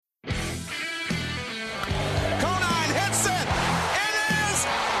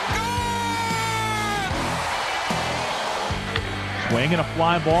swing and a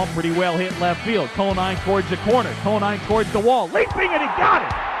fly ball pretty well hit left field. Conine towards the corner. Conine towards the wall. Leaping, and he got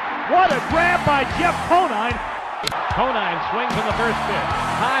it. What a grab by Jeff Conine. Conine swings in the first pitch.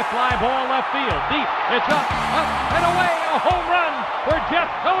 High fly ball left field. Deep. It's up, and away. A home run for Jeff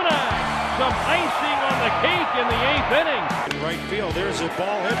Conine. Some icing on the cake in the 8th inning. In right field, there's a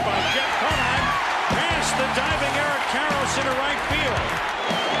ball hit by Jeff Conine. Past the diving Eric Karros into right field.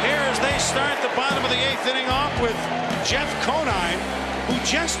 Here as they start the bottom of the 8th inning off with Jeff Conine, who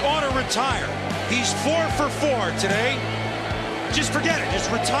just ought to retire. He's 4 for 4 today. Just forget it. Just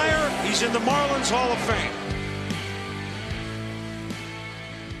retire. He's in the Marlins Hall of Fame.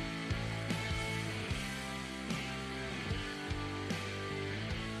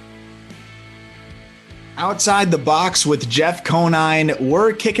 Outside the Box with Jeff Conine.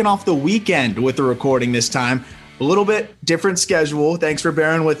 We're kicking off the weekend with the recording this time. A little bit different schedule. Thanks for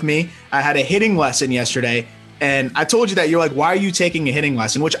bearing with me. I had a hitting lesson yesterday, and I told you that. You're like, why are you taking a hitting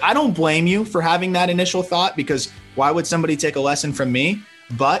lesson? Which I don't blame you for having that initial thought, because why would somebody take a lesson from me?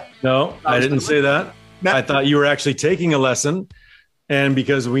 But no, I didn't say that. No. I thought you were actually taking a lesson, and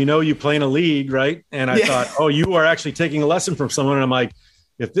because we know you play in a league, right? And I thought, oh, you are actually taking a lesson from someone. And I'm like,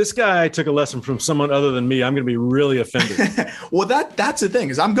 if this guy took a lesson from someone other than me, I'm going to be really offended. Well, that's the thing,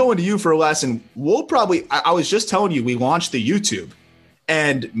 is I'm going to you for a lesson. We'll probably, I was just telling you, we launched the YouTube,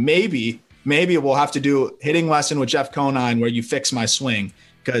 and maybe we'll have to do a hitting lesson with Jeff Conine where you fix my swing,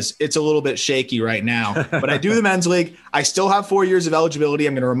 because it's a little bit shaky right now. But I do the men's league. I still have 4 years of eligibility.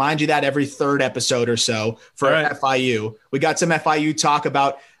 I'm going to remind you that every third episode or so for FIU. We got some FIU talk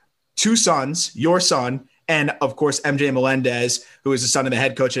about two sons, your son, and, of course, MJ Melendez, who is the son of the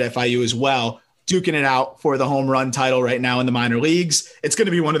head coach at FIU as well, duking it out for the home run title right now in the minor leagues. It's going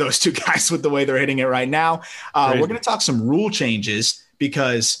to be one of those two guys with the way they're hitting it right now. We're going to talk some rule changes,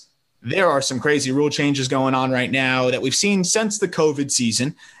 because there are some crazy rule changes going on right now that we've seen since the COVID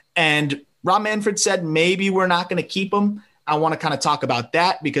season. And Rob Manfred said maybe we're not going to keep them. I want to kind of talk about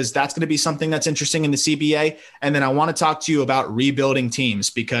that, because that's going to be something that's interesting in the CBA. And then I want to talk to you about rebuilding teams,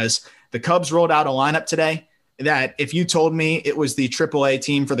 because the Cubs rolled out a lineup today that if you told me it was the AAA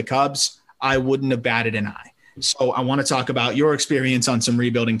team for the Cubs, I wouldn't have batted an eye. So I want to talk about your experience on some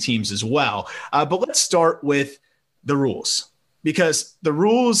rebuilding teams as well. But let's start with the rules, because the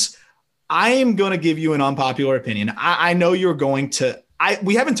rules, I am going to give you an unpopular opinion. I know you're going to,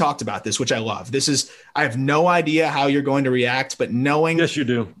 we haven't talked about this, which I love. I have no idea how you're going to react, but knowing. Yes, you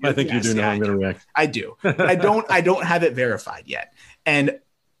do. I think you do know how I'm going to react. I do. I don't have it verified yet. And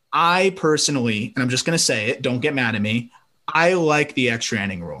I personally, and I'm just going to say it, don't get mad at me, I like the extra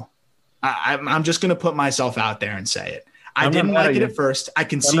inning rule. I'm just going to put myself out there and say it. I didn't like it at first. I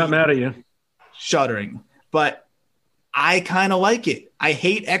can see. I'm not mad at you. Shuddering, but I kind of like it. I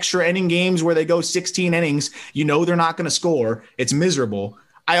hate extra inning games where they go 16 innings. You know they're not going to score. It's miserable.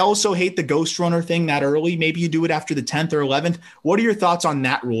 I also hate the ghost runner thing that early. Maybe you do it after the 10th or 11th. What are your thoughts on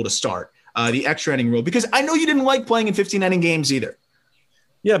that rule to start, the extra inning rule? Because I know you didn't like playing in 15 inning games either.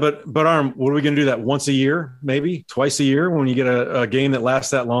 Yeah, but Arm, what are we going to do that once a year, maybe twice a year when you get a game that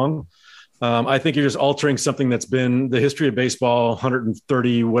lasts that long? I think you're just altering something that's been the history of baseball,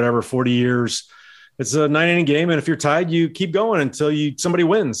 130, 40 years. It's a 9-inning game, and if you're tied, you keep going until somebody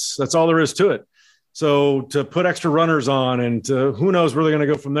wins. That's all there is to it. So to put extra runners on, and who knows where they're going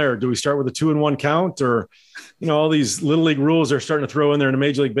to go from there? Do we start with a 2-1 count, or all these little league rules they're starting to throw in there in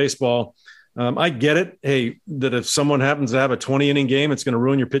Major League Baseball? I get it. Hey, that if someone happens to have a 20-inning game, it's going to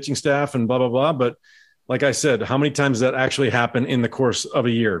ruin your pitching staff and blah, blah, blah. But like I said, how many times does that actually happen in the course of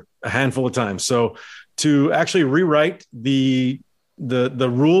a year? A handful of times. So to actually rewrite the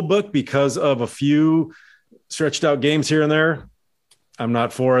rule book because of a few stretched out games here and there, I'm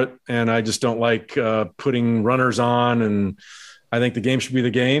not for it. And I just don't like putting runners on. And I think the game should be the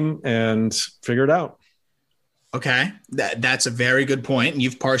game and figure it out. Okay, that's a very good point, and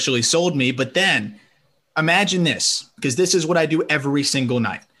you've partially sold me. But then imagine this, because this is what I do every single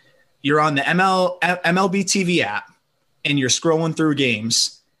night. You're on the MLB TV app, and you're scrolling through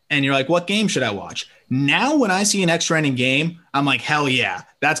games, and you're like, what game should I watch? Now when I see an extra inning game, I'm like, hell yeah,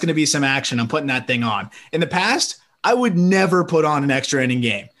 that's going to be some action. I'm putting that thing on. In the past, I would never put on an extra inning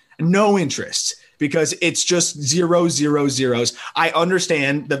game. No interest. Because it's just 0, 0, 0s. I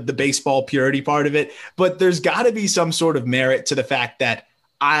understand the baseball purity part of it, but there's got to be some sort of merit to the fact that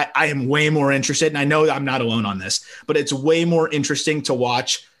I am way more interested, and I know I'm not alone on this, but it's way more interesting to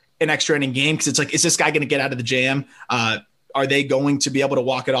watch an extra inning game, because it's like, is this guy going to get out of the jam? Are they going to be able to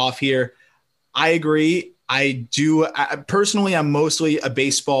walk it off here? I agree. Personally, I'm mostly a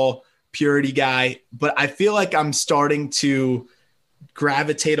baseball purity guy, but I feel like I'm starting to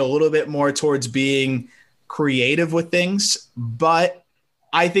gravitate a little bit more towards being creative with things, but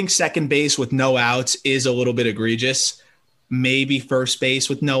I think second base with no outs is a little bit egregious. Maybe first base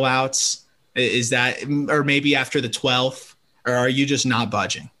with no outs. Is that, or maybe after the 12th, or are you just not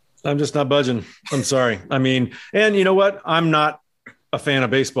budging? I'm just not budging. I'm sorry. I mean, and you know what? I'm not a fan of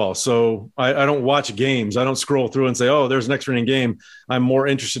baseball, so I don't watch games. I don't scroll through and say, oh, there's an extra inning game. I'm more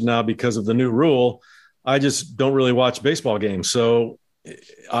interested now because of the new rule. I just don't really watch baseball games. So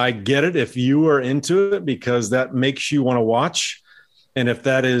I get it if you are into it because that makes you want to watch. And if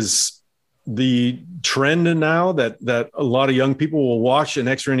that is the trend now that a lot of young people will watch an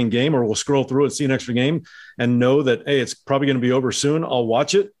extra inning game or will scroll through and see an extra game and know that, hey, it's probably going to be over soon, I'll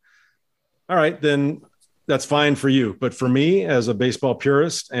watch it. All right, then that's fine for you. But for me, as a baseball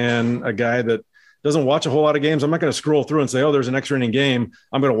purist and a guy that doesn't watch a whole lot of games, I'm not going to scroll through and say, oh, there's an extra inning game.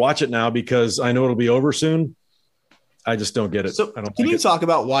 I'm going to watch it now because I know it'll be over soon. I just don't get it. So can you talk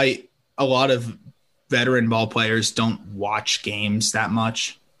about why a lot of veteran ball players don't watch games that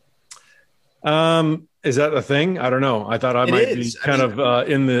much? Is that a thing? I don't know. I thought I might be kind of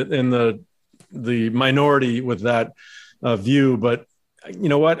in the minority with that view, but you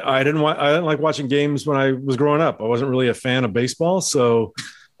know what? I didn't like watching games when I was growing up. I wasn't really a fan of baseball. So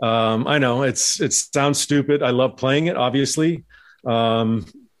I know it sounds stupid. I love playing it, obviously. But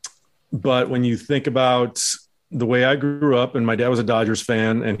when you think about the way I grew up, and my dad was a Dodgers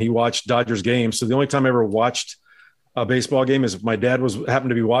fan and he watched Dodgers games. So the only time I ever watched a baseball game is if my dad happened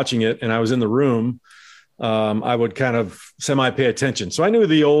to be watching it and I was in the room. I would kind of semi-pay attention. So I knew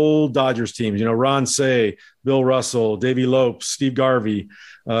the old Dodgers teams, Ron Cey, Bill Russell, Davey Lopes, Steve Garvey,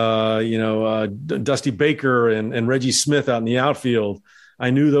 Dusty Baker and Reggie Smith out in the outfield.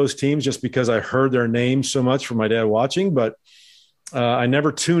 I knew those teams just because I heard their names so much from my dad watching, but I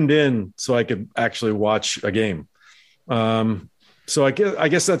never tuned in so I could actually watch a game. So I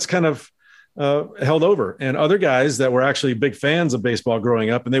guess that's kind of held over. And other guys that were actually big fans of baseball growing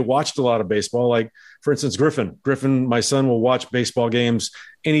up, and they watched a lot of baseball, like, for instance, Griffin, my son, will watch baseball games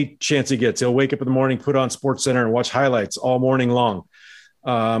any chance he gets. He'll wake up in the morning, put on SportsCenter and watch highlights all morning long.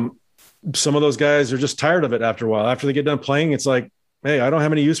 Some of those guys are just tired of it after a while. After they get done playing, it's like, hey, I don't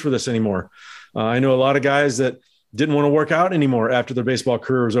have any use for this anymore. I know a lot of guys that didn't want to work out anymore after their baseball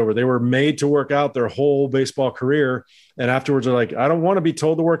career was over. They were made to work out their whole baseball career. And afterwards they're like, I don't want to be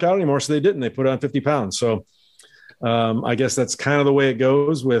told to work out anymore. So they didn't. They put on 50 pounds. So I guess that's kind of the way it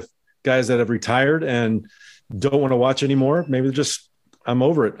goes with guys that have retired and don't want to watch anymore. Maybe they're just, I'm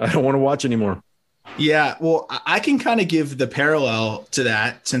over it. I don't want to watch anymore. Yeah, well, I can kind of give the parallel to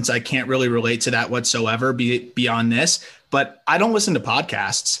that since I can't really relate to that whatsoever beyond this, but I don't listen to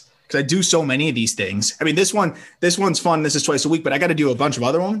podcasts because I do so many of these things. I mean, this one's fun. This is twice a week, but I got to do a bunch of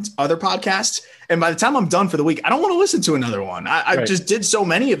other podcasts. And by the time I'm done for the week, I don't want to listen to another one. I just did so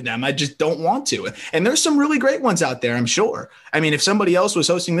many of them. I just don't want to. And there's some really great ones out there, I'm sure. I mean, if somebody else was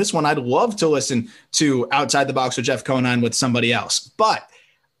hosting this one, I'd love to listen to Outside the Box with Jeff Conine with somebody else. But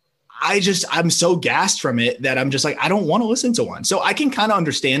I'm so gassed from it that I'm just like, I don't want to listen to one. So I can kind of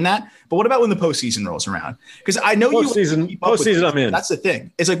understand that. But what about when the postseason rolls around? Because I know postseason I'm in. That's the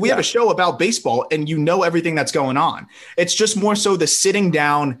thing. It's like we have a show about baseball and everything that's going on. It's just more so the sitting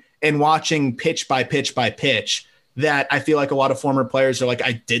down and watching pitch by pitch by pitch that I feel like a lot of former players are like,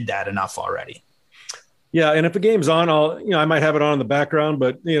 I did that enough already. Yeah, and if a game's on, I might have it on in the background,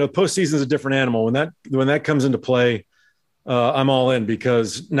 but postseason is a different animal. When that comes into play, I'm all in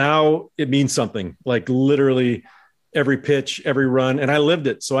because now it means something, like literally every pitch, every run. And I lived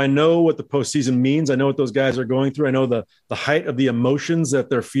it. So I know what the postseason means. I know what those guys are going through. I know the height of the emotions that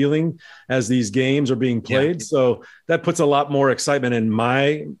they're feeling as these games are being played. Yeah. So that puts a lot more excitement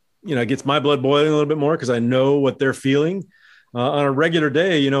in it gets my blood boiling a little bit more because I know what they're feeling. On a regular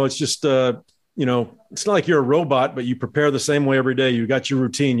day, it's just, it's not like you're a robot, but you prepare the same way every day. You got your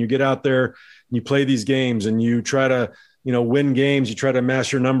routine. You get out there and you play these games and you try to, win games, you try to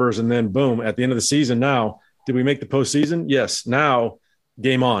amass your numbers, and then boom, at the end of the season, now, did we make the postseason? Yes. Now,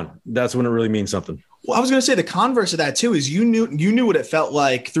 game on. That's when it really means something. Well, I was going to say the converse of that too is you knew what it felt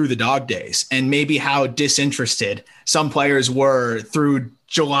like through the dog days and maybe how disinterested some players were through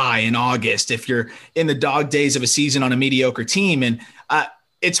July and August if you're in the dog days of a season on a mediocre team. And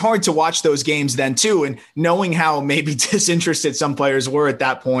it's hard to watch those games then too. And knowing how maybe disinterested some players were at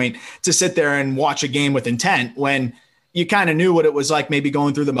that point to sit there and watch a game with intent when you kind of knew what it was like maybe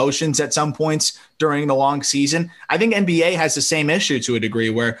going through the motions at some points during the long season. I think NBA has the same issue to a degree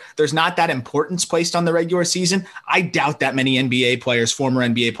where there's not that importance placed on the regular season. I doubt that many NBA players, former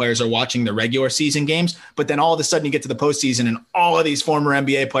NBA players, are watching the regular season games, but then all of a sudden you get to the postseason and all of these former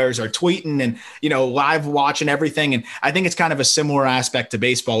NBA players are tweeting and, live watching everything. And I think it's kind of a similar aspect to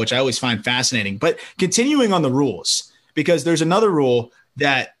baseball, which I always find fascinating. But continuing on the rules, because there's another rule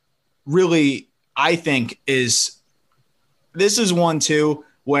that really I think this is one too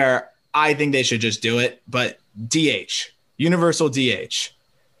where I think they should just do it, but DH, universal DH.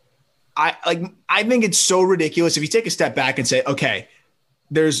 I think it's so ridiculous if you take a step back and say, okay,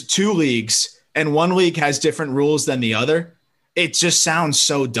 there's two leagues and one league has different rules than the other. It just sounds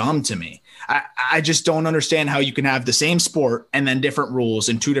so dumb to me. I just don't understand how you can have the same sport and then different rules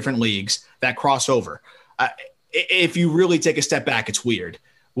in two different leagues that cross over. If you really take a step back, it's weird.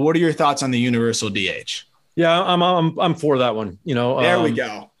 What are your thoughts on the universal DH? Yeah, I'm for that one. There we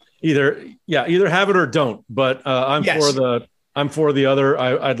go. Either have it or don't. But I'm for the other.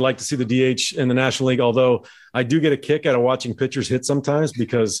 I'd like to see the DH in the National League. Although I do get a kick out of watching pitchers hit sometimes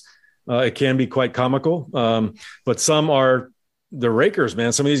because it can be quite comical. But some are the rakers,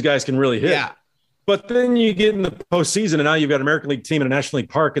 man. Some of these guys can really hit. Yeah. But then you get in the postseason, and now you've got an American League team in a National League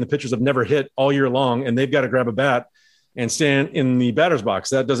park, and the pitchers have never hit all year long, and they've got to grab a bat and stand in the batter's box.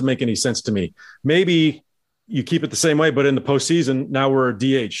 That doesn't make any sense to me. Maybe you keep it the same way, but in the postseason, now we're a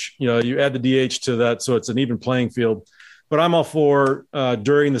DH. You add the DH to that, so it's an even playing field. But I'm all for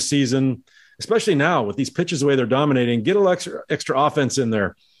during the season, especially now with these pitches the way they're dominating, get a little extra offense in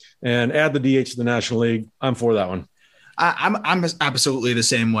there and add the DH to the National League. I'm for that one. I'm absolutely the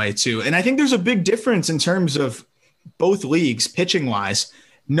same way too. And I think there's a big difference in terms of both leagues pitching wise,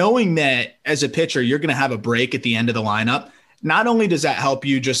 knowing that as a pitcher, you're going to have a break at the end of the lineup. Not only does that help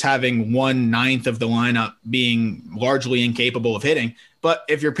you just having 1/9 of the lineup being largely incapable of hitting, but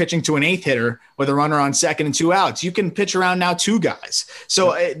if you're pitching to an eighth hitter with a runner on second and 2 outs, you can pitch around now 2 guys.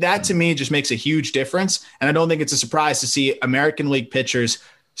 So that to me just makes a huge difference. And I don't think it's a surprise to see American League pitchers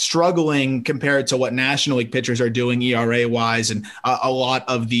struggling compared to what National League pitchers are doing ERA wise and a lot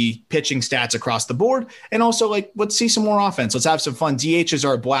of the pitching stats across the board. And also let's see some more offense. Let's have some fun. DHs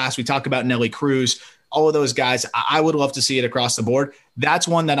are a blast. We talk about Nelly Cruz, all of those guys. I would love to see it across the board. That's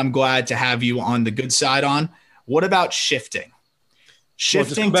one that I'm glad to have you on the good side on. What about shifting?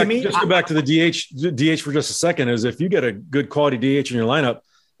 Shifting to me. Just go back to the DH for just a second. Is if you get a good quality DH in your lineup,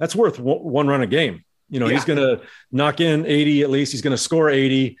 that's worth 1 run a game. He's going to knock in 80 at least. He's going to score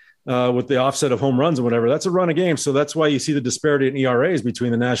 80 with the offset of home runs and whatever. That's a run a game. So that's why you see the disparity in ERAs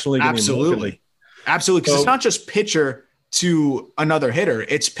between the National League and the American League. Absolutely. Because it's not just pitcher to another hitter.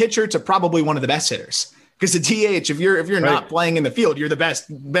 It's pitcher to probably one of the best hitters. Because the DH, if you're not playing in the field, you're the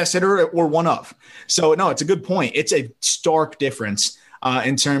best hitter or one of. So no, it's a good point. It's a stark difference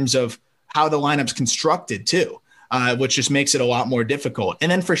in terms of how the lineup's constructed too. Which just makes it a lot more difficult.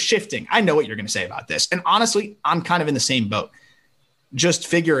 And then for shifting, I know what you're going to say about this. And honestly, I'm kind of in the same boat. Just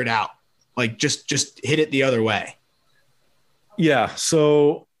figure it out. Just hit it the other way. Yeah.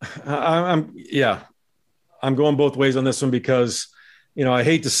 So I'm going both ways on this one because, I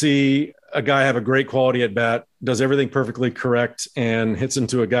hate to see a guy have a great quality at bat, does everything perfectly correct and hits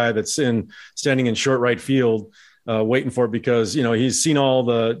into a guy that's standing in short right field. Waiting for it because, he's seen all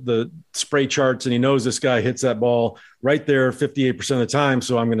the spray charts and he knows this guy hits that ball right there 58% of the time.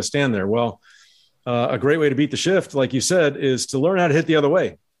 So I'm going to stand there. Well, a great way to beat the shift, like you said, is to learn how to hit the other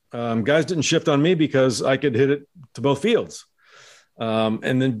way. Guys didn't shift on me because I could hit it to both fields.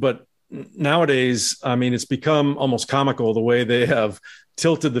 But nowadays, it's become almost comical the way they have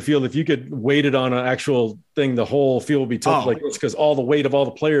tilted the field. If you could weight it on an actual thing, the whole field would be tilted like this because all the weight of all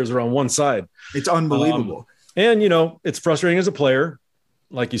the players are on one side. It's unbelievable. And, it's frustrating as a player.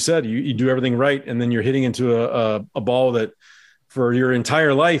 Like you said, you do everything right, and then you're hitting into a ball that for your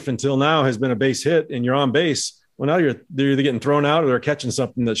entire life until now has been a base hit, and you're on base. Well, now they're either getting thrown out or they're catching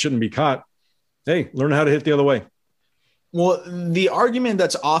something that shouldn't be caught. Hey, learn how to hit the other way. Well, the argument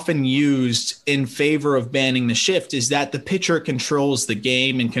that's often used in favor of banning the shift is that the pitcher controls the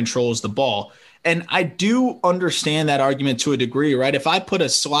game and controls the ball. And I do understand that argument to a degree, right? If I put a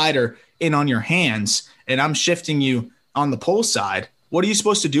slider in on your hands and I'm shifting you on the pull side, what are you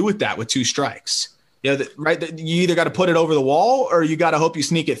supposed to do with that with 2 strikes? Right? You either got to put it over the wall or you got to hope you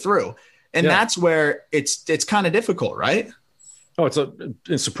sneak it through. And that's where it's kind of difficult, right? Oh,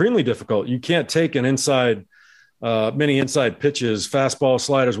 it's supremely difficult. You can't take an many inside pitches, fastball,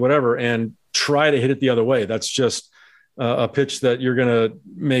 sliders, whatever, and try to hit it the other way. That's just a pitch that you're going to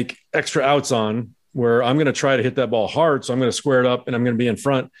make extra outs on, where I'm going to try to hit that ball hard. So I'm going to square it up and I'm going to be in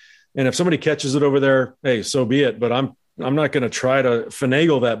front. And if somebody catches it over there, hey, so be it. But I'm to try to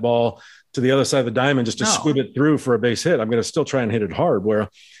finagle that ball to the other side of the diamond just to squib it through for a base hit. I'm going to still try and hit it hard, where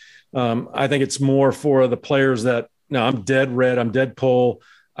I think it's more for the players that, no, I'm dead red, I'm dead pull.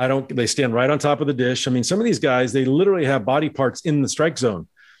 They stand right on top of the dish. I mean, some of these guys, they literally have body parts in the strike zone.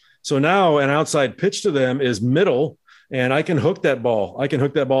 So now an outside pitch to them is middle, and I can hook that ball. I can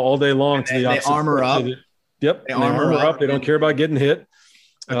hook that ball all day long to the opposite. They armor up. Yep. They armor up. They don't care about getting hit.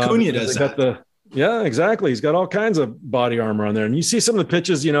 Acuna does that. Yeah, exactly. He's got all kinds of body armor on there. And you see some of the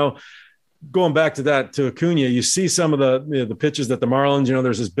pitches, going back to that, to Acuna, you see some of the pitches that the Marlins,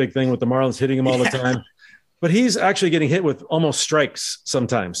 there's this big thing with the Marlins hitting him all the time. But he's actually getting hit with almost strikes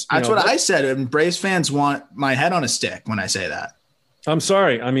sometimes. That's what I said. And Braves fans want my head on a stick when I say that. I'm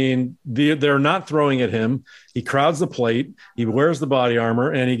sorry. I mean, they're not throwing at him. He crowds the plate. He wears the body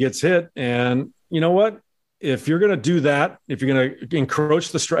armor, and he gets hit. And you know what? If you're going to do that, if you're going to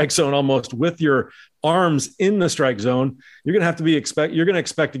encroach the strike zone almost with your arms in the strike zone, you're going to have to you're going to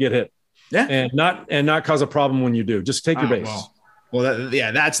expect to get hit. Yeah. And not cause a problem when you do. Just take your base. Well,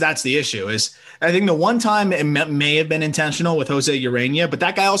 that's the issue. Is I think the one time it may have been intentional with Jose Urena, but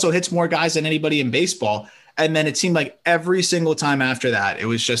that guy also hits more guys than anybody in baseball. And then it seemed like every single time after that, it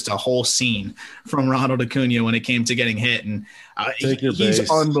was just a whole scene from Ronald Acuna when it came to getting hit. And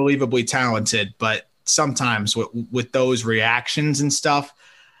he's unbelievably talented, but sometimes with those reactions and stuff,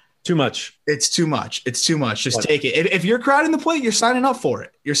 too much. It's too much. Just take it. If you're crowding the plate, you're signing up for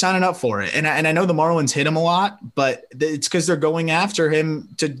it. And I know the Marlins hit him a lot, but it's because they're going after him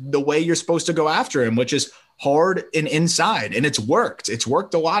to the way you're supposed to go after him, which is hard and inside. And it's worked. It's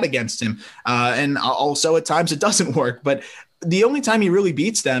worked a lot against him. And also at times it doesn't work. But the only time he really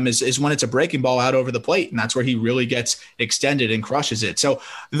beats them is when it's a breaking ball out over the plate. And that's where he really gets extended and crushes it. So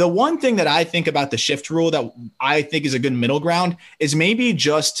the one thing that I think about the shift rule that I think is a good middle ground is maybe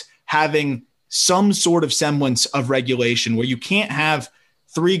just having some sort of semblance of regulation where you can't have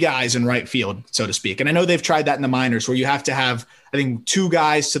three guys in right field, so to speak. And I know they've tried that in the minors where you have to have, I think, two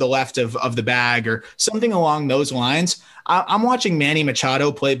guys to the left of the bag or something along those lines. I'm watching Manny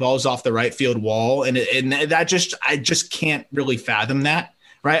Machado play balls off the right field wall. And I just can't really fathom that,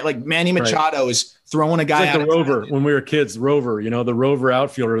 right? Like Manny Machado is throwing a guy out. Like the Rover, when we were kids, the Rover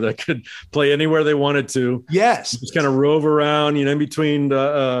outfielder that could play anywhere they wanted to. Yes. Just kind of rove around, in between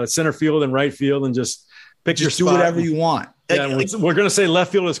the center field and right field and just pick your spot. Do whatever you want. Yeah, we're going to say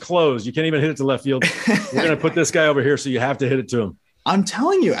left field is closed. You can't even hit it to left field. We're going to put this guy over here, so you have to hit it to him. I'm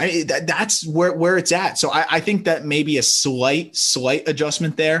telling you, that's where it's at. So I think that maybe a slight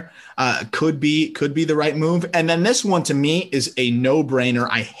adjustment there could be the right move. And then this one to me is a no-brainer.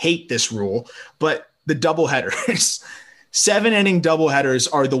 I hate this rule, but the doubleheaders, 7-inning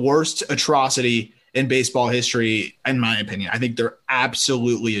doubleheaders are the worst atrocity in baseball history, in my opinion. I think they're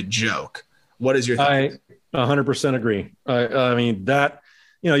absolutely a joke. What is your thought? I 100% agree. I mean, that,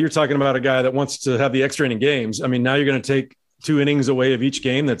 you're talking about a guy that wants to have the extra inning games. I mean, now you're going to take 2 innings away of each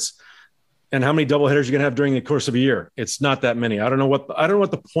game. And how many doubleheaders you're going to have during the course of a year? It's not that many. I don't know what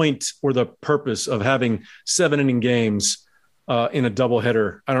the point or the purpose of having 7-inning games in a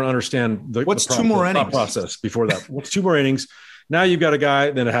doubleheader. I don't understand what's 2 more innings process before that. What's 2 more innings? Now you've got a guy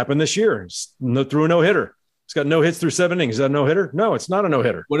that happened this year through a no-hitter. He's got no hits through 7 innings. Is that a no-hitter? No, it's not a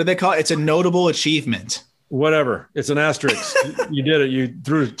no-hitter. What do they call it? It's a notable achievement. Whatever. It's an asterisk. You did it. You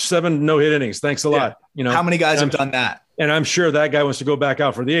threw 7 no-hit innings. Thanks a lot. How many guys have done that? And I'm sure that guy wants to go back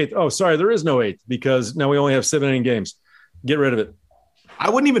out for the 8th. Oh, sorry, there is no 8th because now we only have 7-inning games. Get rid of it. I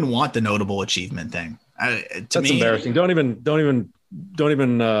wouldn't even want the notable achievement thing. That's embarrassing. Don't even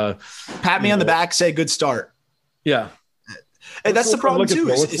pat me on the back. Say good start. Yeah. And that's the problem too.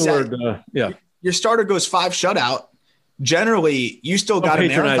 Your starter goes 5 shutout. Generally, you still got a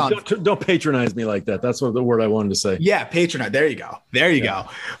marathon. Don't patronize me like that. That's what the word I wanted to say. Yeah, patronize. There you go.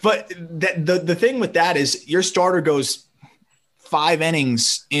 But the thing with that is your starter goes 5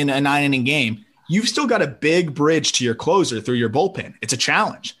 innings in a 9-inning game. You've still got a big bridge to your closer through your bullpen. It's a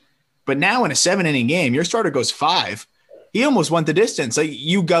challenge. But now in a 7-inning game, your starter goes 5. He almost went the distance. Like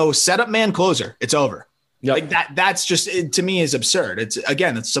you go setup man closer. It's over. Yep. Like that's just, to me, is absurd. It's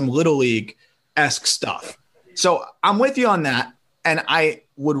some little league-esque stuff. So I'm with you on that. And I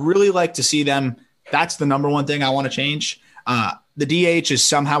would really like to see them. That's the number one thing I want to change. The DH is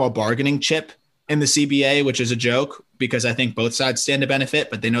somehow a bargaining chip in the CBA, which is a joke because I think both sides stand to benefit,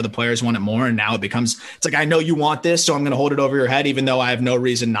 but they know the players want it more. And now it's like, I know you want this, so I'm going to hold it over your head, even though I have no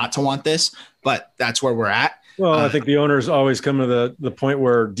reason not to want this, but that's where we're at. Well, I think the owners always come to the point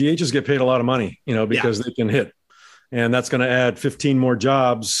where DHs get paid a lot of money, because they can hit. And that's going to add 15 more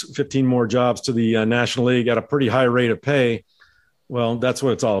jobs to the National League at a pretty high rate of pay. Well, that's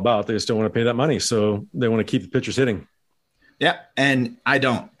what it's all about. They just don't want to pay that money. So they want to keep the pitchers hitting. Yeah, and I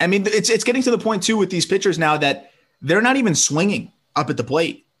don't. I mean, it's getting to the point too with these pitchers now that they're not even swinging up at the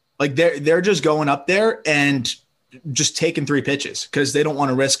plate. Like they're just going up there and just taking 3 pitches because they don't want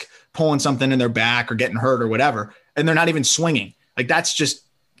to risk pulling something in their back or getting hurt or whatever. And they're not even swinging. Like that's just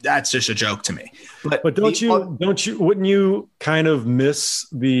a joke to me. But wouldn't you kind of miss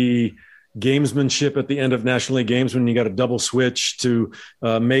the gamesmanship at the end of National League games when you got a double switch to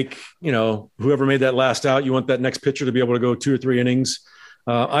make, whoever made that last out, you want that next pitcher to be able to go 2 or 3 innings.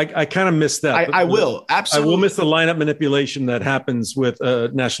 I kind of miss that. I will. Absolutely. I will miss the lineup manipulation that happens with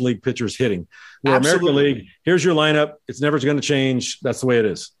National League pitchers hitting. Where American League, here's your lineup. It's never going to change. That's the way it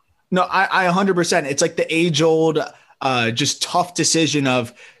is. No, I 100%. It's like the age old, just tough decision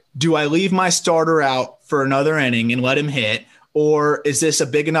of, do I leave my starter out for another inning and let him hit? Or is this a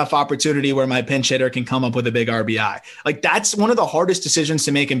big enough opportunity where my pinch hitter can come up with a big RBI? Like that's one of the hardest decisions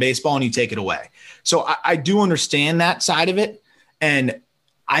to make in baseball, and you take it away. So I do understand that side of it. And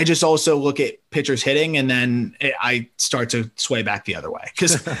I just also look at pitchers hitting, and then I start to sway back the other way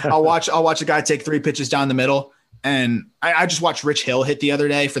because I'll watch a guy take 3 pitches down the middle. And I just watched Rich Hill hit the other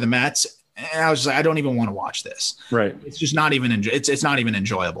day for the Mets. And I was just like, I don't even want to watch this. Right. It's just not even, it's not even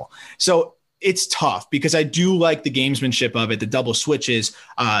enjoyable. So it's tough because I do like the gamesmanship of it, the double switches,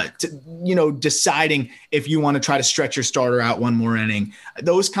 deciding if you want to try to stretch your starter out one more inning.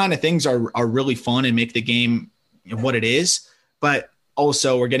 Those kind of things are really fun and make the game what it is. But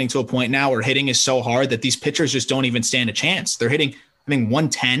also we're getting to a point now where hitting is so hard that these pitchers just don't even stand a chance. They're hitting, I think,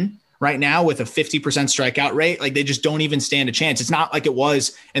 110 right now with a 50% strikeout rate. Like they just don't even stand a chance. It's not like it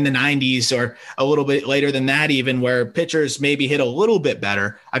was in the 90s or a little bit later than that, even where pitchers maybe hit a little bit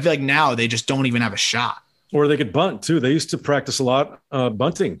better. I feel like now they just don't even have a shot. Or they could bunt too. They used to practice a lot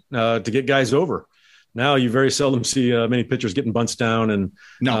bunting to get guys over. Now you very seldom see many pitchers getting bunts down. And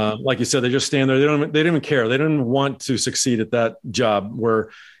like you said, they just stand there. They don't even care. They don't want to succeed at that job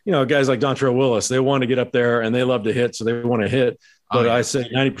where, guys like Dontrelle Willis, they want to get up there and they love to hit. So they want to hit. But I say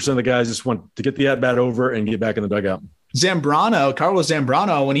 90% of the guys just want to get the at-bat over and get back in the dugout. Carlos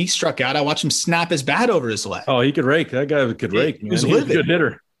Zambrano, when he struck out, I watched him snap his bat over his leg. Oh, he could rake. That guy could rake. He was livid. He was a good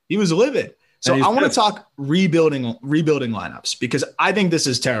hitter. He was livid. So I want to talk rebuilding lineups because I think this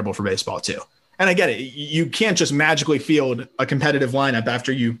is terrible for baseball too. And I get it. You can't just magically field a competitive lineup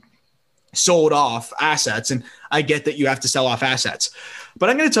after you sold off assets. And I get that you have to sell off assets. But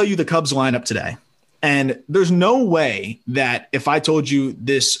I'm going to tell you the Cubs lineup today. And there's no way that if I told you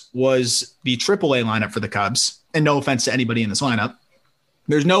this was the AAA lineup for the Cubs, and no offense to anybody in this lineup,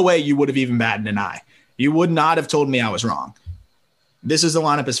 there's no way you would have even batted an eye. You would not have told me I was wrong. This is the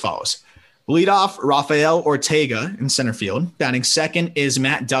lineup as follows. Leadoff, Rafael Ortega in center field. Batting second is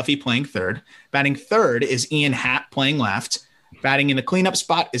Matt Duffy playing third. Batting third is Ian Happ playing left. Batting in the cleanup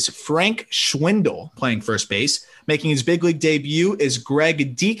spot is Frank Schwindel playing first base. Making his big league debut is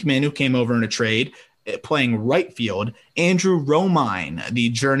Greg Diekman, who came over in a trade, playing right field. Andrew Romine, the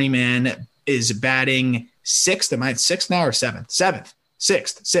journeyman, is batting sixth. Am I at sixth now or seventh?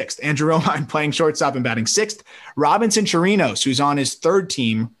 Sixth. Andrew Romine playing shortstop and batting sixth. Robinson Chirinos, who's on his third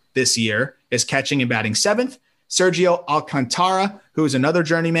team this year, is catching and batting seventh. Sergio Alcantara, who is another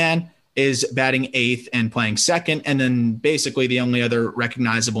journeyman, is batting eighth and playing second. And then basically the only other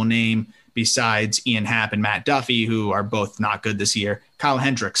recognizable name besides Ian Happ and Matt Duffy, who are both not good this year, Kyle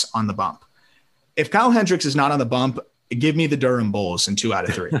Hendricks on the bump. If Kyle Hendricks is not on the bump, give me the Durham Bulls in 2 out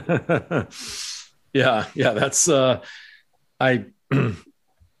of 3. Yeah. That's I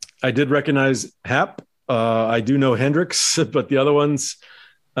did recognize Happ. I do know Hendricks, but the other ones,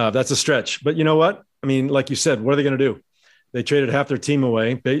 that's a stretch. But you know what? I mean, like you said, what are they going to do? They traded half their team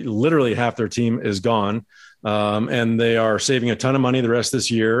away. Literally half their team is gone. And they are saving a ton of money the rest of this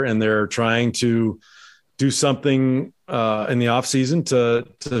year. And they're trying to do something in the offseason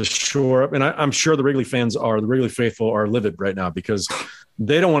to shore up. And I'm sure the Wrigley faithful are livid right now because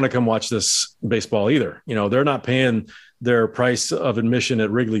they don't want to come watch this baseball either. They're not paying their price of admission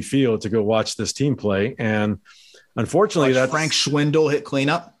at Wrigley Field to go watch this team play. And unfortunately, that's Frank Schwindel hit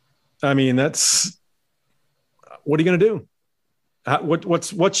cleanup. I mean, what are you going to do?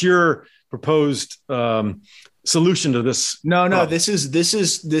 What's your proposed solution to this? No. This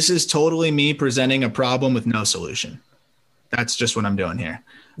is totally me presenting a problem with no solution. That's just what I'm doing here.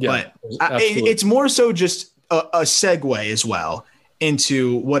 Yeah, but it's more so just a segue as well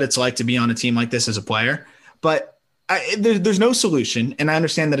into what it's like to be on a team like this as a player. But there's no solution, and I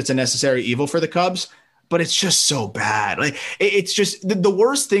understand that it's a necessary evil for the Cubs. But it's just so bad. Like it's just the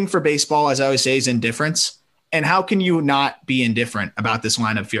worst thing for baseball, as I always say, is indifference. And how can you not be indifferent about this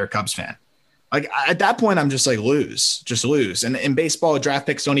lineup if you're a Cubs fan? Like at that point, I'm just like, just lose. And in baseball, draft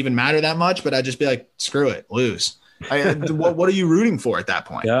picks don't even matter that much, but I'd just be like, screw it, lose. What are you rooting for at that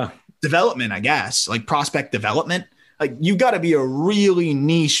point? Yeah. Development, I guess, like prospect development. Like you got to be a really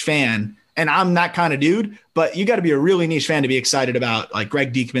niche fan. And I'm that kind of dude, but you got to be a really niche fan to be excited about like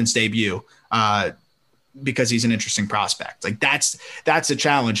Greg Diekman's debut because he's an interesting prospect. Like that's a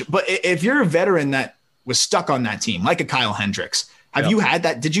challenge. But if you're a veteran that was stuck on that team, like a Kyle Hendricks, have you had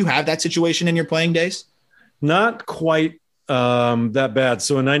that? Did you have that situation in your playing days? Not quite that bad.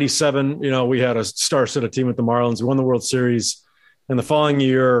 So in 97, we had a star-studded team with the Marlins. We won the World Series. And the following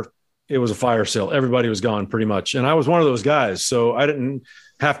year, it was a fire sale. Everybody was gone pretty much. And I was one of those guys. So I didn't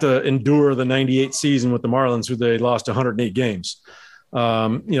have to endure the 98 season with the Marlins where they lost 108 games.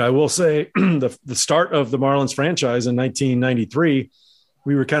 I will say the start of the Marlins franchise in 1993,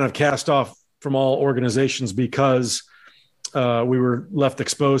 we were kind of cast off from all organizations because we were left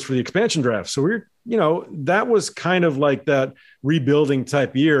exposed for the expansion draft. So that was kind of like that rebuilding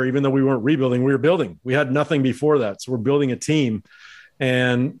type year. Even though we weren't rebuilding, we were building. We had nothing before that. So we're building a team.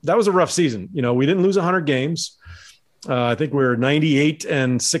 And that was a rough season. We didn't lose 100 games. I think we were 98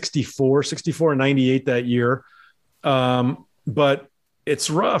 and 64 and 98 that year. But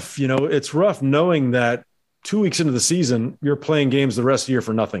it's rough. It's rough knowing that 2 weeks into the season, you're playing games the rest of the year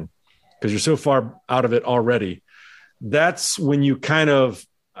for nothing because you're so far out of it already. That's when you kind of,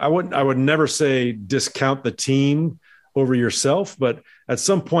 I would never say discount the team over yourself, but at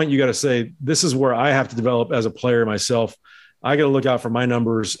some point you got to say, this is where I have to develop as a player myself. I got to look out for my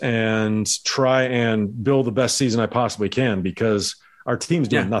numbers and try and build the best season I possibly can because our team's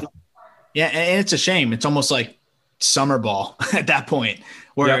doing nothing. Yeah. And it's a shame. It's almost like summer ball at that point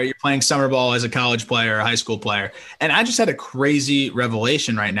where you're playing summer ball as a college player or a high school player. And I just had a crazy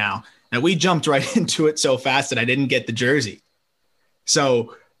revelation right now that we jumped right into it so fast that I didn't get the jersey.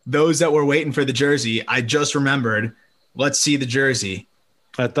 So those that were waiting for the jersey, I just remembered, let's see the jersey.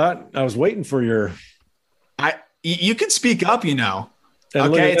 I thought I was waiting for your, you can speak up, And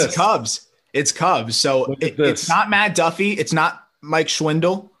okay, it's Cubs. It's Cubs. So it's not Matt Duffy. It's not Mike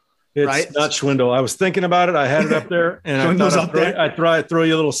Schwindel. It's right? not Schwindel. I was thinking about it. I had it up there, and I'd throw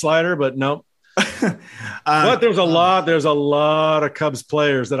you a little slider, but no. But there's a lot of Cubs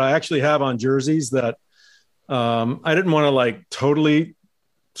players that I actually have on jerseys that I didn't want to totally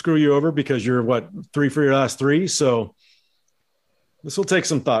screw you over because you're 3 for your last 3. So this will take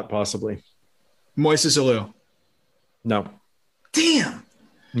some thought, possibly. Moises Alou. No. Damn.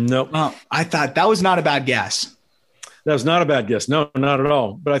 Nope. Well, I thought that was not a bad guess. That was not a bad guess. No, not at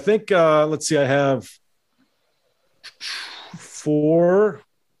all. But I think, let's see, I have 4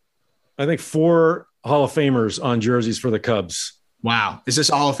 Hall of Famers on jerseys for the Cubs. Wow. Is this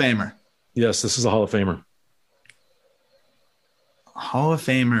a Hall of Famer? Yes, this is a Hall of Famer. Hall of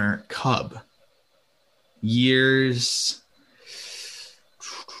Famer Cub. Years.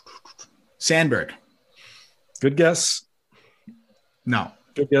 Sandberg. Good guess. No.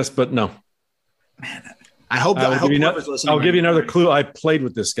 Good guess, but no. Man, I hope that I'll give you another clue. I played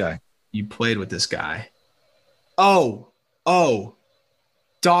with this guy. You played with this guy. Oh,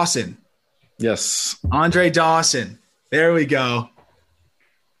 Dawson. Yes. Andre Dawson. There we go.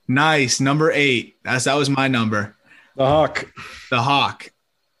 Nice. Number 8. That was my number. The Hawk.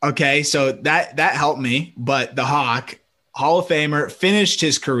 Okay. So that helped me, but the Hawk, Hall of Famer, finished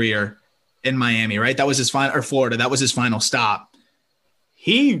his career in Miami, right? That was his final, or Florida. That was his final stop.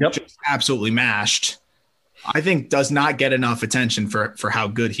 He just absolutely mashed. I think does not get enough attention for how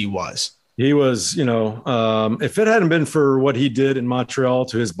good he was. He was, if it hadn't been for what he did in Montreal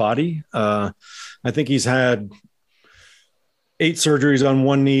to his body, I think he's had 8 surgeries on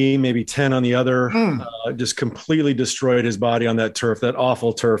one knee, maybe 10 on the other, just completely destroyed his body on that turf, that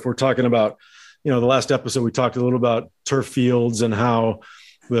awful turf. We're talking about, the last episode, we talked a little about turf fields and how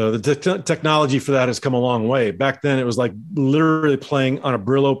the technology for that has come a long way. Back then, it was like literally playing on a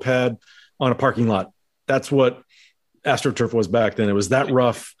Brillo pad on a parking lot. That's what AstroTurf was back then. It was that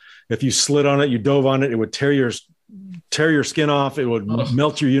rough. If you slid on it, you dove on it, it would tear your skin off. It would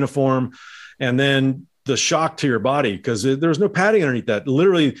melt your uniform. And then the shock to your body, because there was no padding underneath that.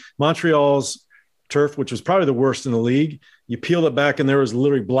 Literally, Montreal's turf, which was probably the worst in the league, you peeled it back and there was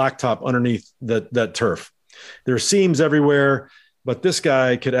literally blacktop underneath that turf. There were seams everywhere. But this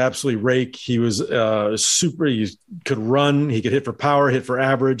guy could absolutely rake. He was super. He could run. He could hit for power, hit for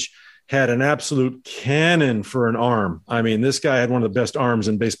average, had an absolute cannon for an arm. I mean, this guy had one of the best arms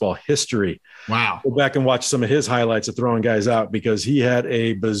in baseball history. Wow. Go back and watch some of his highlights of throwing guys out because he had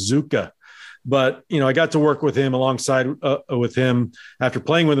a bazooka. But, I got to work with him alongside with him after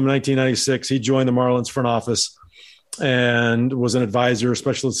playing with him in 1996. He joined the Marlins front office and was an advisor,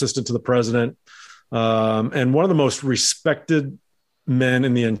 special assistant to the president, and one of the most respected men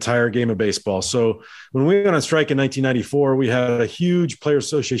in the entire game of baseball. So when we went on strike in 1994, we had a huge Players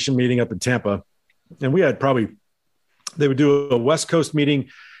Association meeting up in Tampa, and we had they would do a West Coast meeting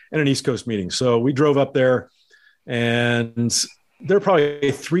and an East Coast meeting. So we drove up there, and there were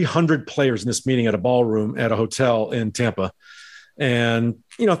probably 300 players in this meeting at a ballroom at a hotel in Tampa. And,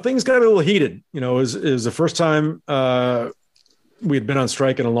 things got a little heated. It was the first time we had been on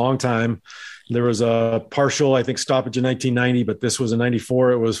strike in a long time. There was a partial, I think, stoppage in 1990, but this was in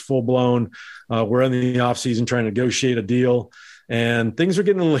 94. It was full blown. We're in the off season trying to negotiate a deal, and things were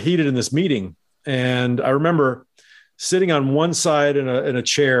getting a little heated in this meeting. And I remember sitting on one side in a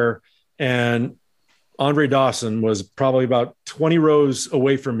chair, and Andre Dawson was probably about 20 rows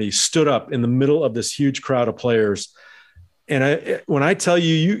away from me, stood up in the middle of this huge crowd of players. And when I tell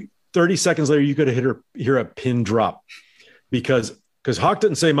you 30 seconds later, you could hear a pin drop because Hawk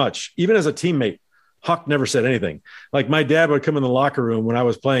didn't say much. Even as a teammate, Hawk never said anything. Like, my dad would come in the locker room when I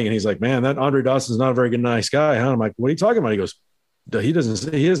was playing, and he's like, "Man, that Andre Dawson's not a very good, nice guy." Huh? I'm like, "What are you talking about?" He goes, he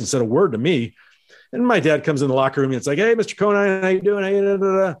hasn't said a word to me. And my dad comes in the locker room, and it's like, "Hey, Mr. Conine, how you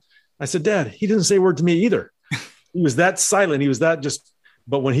doing?" I said, "Dad, he didn't say a word to me either." He was that silent. He was that just,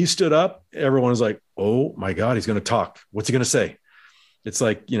 but when he stood up, everyone was like, "Oh my God, he's going to talk. What's he going to say?" It's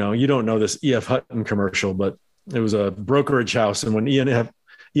like, you don't know this E.F. Hutton commercial, but it was a brokerage house. And when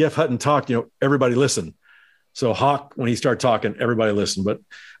E.F. Hutton talked, everybody listened. So Hawk, when he started talking, everybody listened.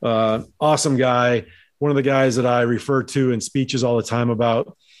 But awesome guy. One of the guys that I refer to in speeches all the time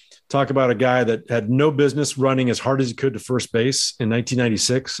talk about a guy that had no business running as hard as he could to first base in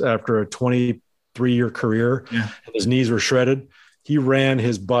 1996 after a 23-year career. Yeah. And his knees were shredded. He ran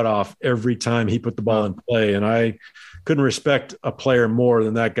his butt off every time he put the ball in play. And I couldn't respect a player more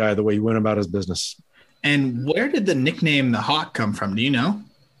than that guy, the way he went about his business. And where did the nickname the Hawk come from? Do you know?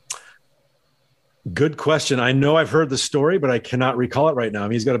 Good question. I know I've heard the story, but I cannot recall it right now. I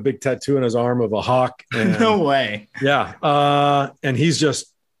mean, he's got a big tattoo on his arm of a hawk. And, no way. Yeah. And he's just,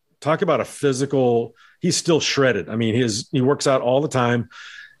 talk about a physical, he's still shredded. I mean, he works out all the time.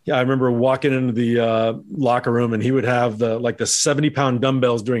 Yeah, I remember walking into the locker room, and he would have the 70-pound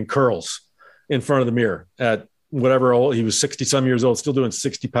dumbbells doing curls in front of the mirror at whatever old, he was 60 some years old, still doing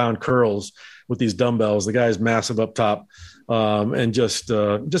 60-pound curls with these dumbbells. The guy's massive up top, and just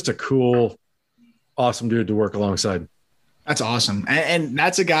a cool, awesome dude to work alongside. That's awesome. And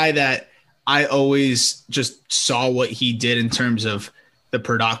that's a guy that I always just saw what he did in terms of the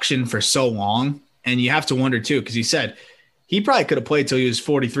production for so long. And you have to wonder too, because he said he probably could have played till he was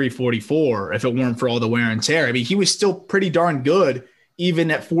 43, 44 if it weren't for all the wear and tear. I mean, he was still pretty darn good even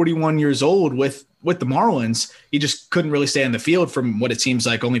at 41 years old with the Marlins. He just couldn't really stay on the field from what it seems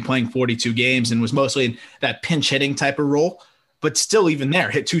like, only playing 42 games, and was mostly in that pinch hitting type of role. But still, even there,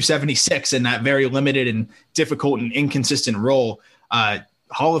 hit 276 in that very limited and difficult and inconsistent role.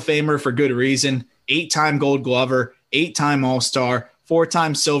 Hall of Famer for good reason, 8-time Gold Glover, 8-time All-Star,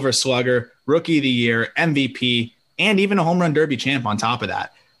 4-time Silver Slugger, Rookie of the Year, MVP, and even a Home Run Derby champ on top of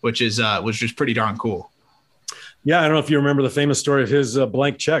that, which is pretty darn cool. Yeah, I don't know if you remember the famous story of his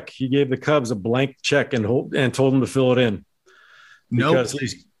blank check. He gave the Cubs a blank check and told them to fill it in. No,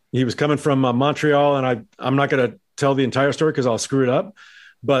 because he was coming from Montreal, and I'm not going to tell the entire story because I'll screw it up.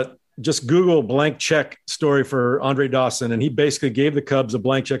 But just Google blank check story for Andre Dawson, and he basically gave the Cubs a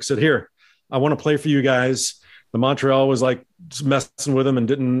blank check. Said, "Here, I want to play for you guys." The Montreal was like just messing with him, and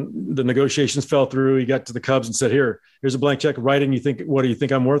the negotiations fell through. He got to the Cubs and said, here's a blank check. Write in. What do you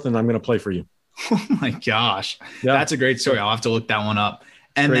think I'm worth? And I'm going to play for you. Oh my gosh. Yeah. That's a great story. I'll have to look that one up.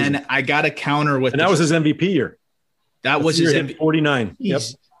 And then I got to counter with, and that was his MVP year. That was his MVP. 49. Yep.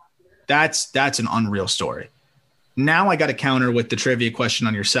 That's an unreal story. Now I got to counter with the trivia question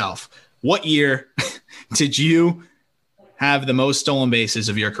on yourself. What year did you have the most stolen bases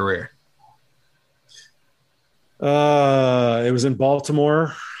of your career? It was in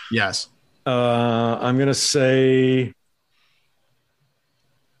Baltimore. Yes. I'm going to say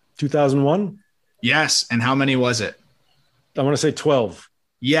 2001. Yes. And how many was it? I want to say 12.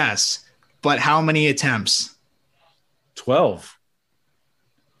 Yes. But how many attempts? 12.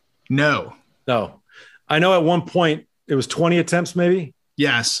 No. I know at one point it was 20 attempts maybe.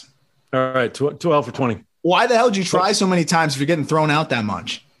 Yes. All right. 12 for 20. Why the hell did you try so many times if you're getting thrown out that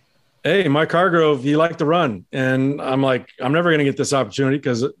much? Hey, Mike Hargrove, he liked to run. And I'm like, I'm never going to get this opportunity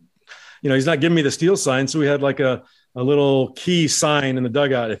because, he's not giving me the steal sign. So we had like a little key sign in the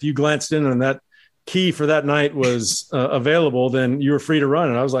dugout. If you glanced in and that key for that night was available, then you were free to run.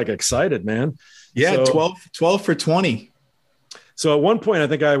 And I was like excited, man. Yeah, so, 12 for 20. So at one point, I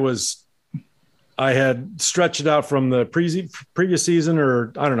think I had stretched it out from the previous season,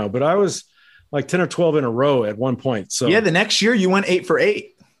 or I don't know, but I was like 10 or 12 in a row at one point. So yeah, the next year you went 8 for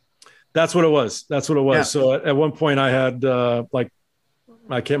 8. That's what it was. Yeah. So at one point I had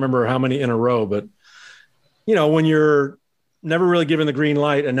I can't remember how many in a row, but when you're never really given the green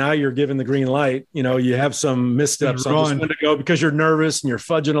light and now you're given the green light, you have some missteps on just when to go because you're nervous and you're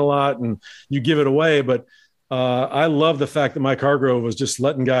fudging a lot and you give it away. But I love the fact that Mike Hargrove was just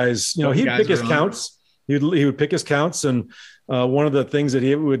letting guys, he'd pick his counts. He would pick his counts. And one of the things that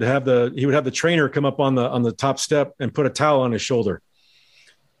he would have the trainer come up on the top step and put a towel on his shoulder.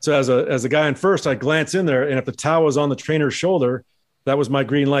 So as a guy in first, I glance in there, and if the towel was on the trainer's shoulder, that was my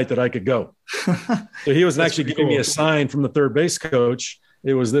green light that I could go. So he wasn't actually giving me a sign from the third base coach.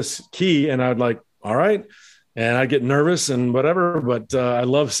 It was this key, and I'd like, all right. And I'd get nervous and whatever, but I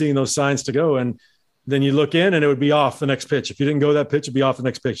love seeing those signs to go. And then you look in and it would be off the next pitch. If you didn't go that pitch, it'd be off the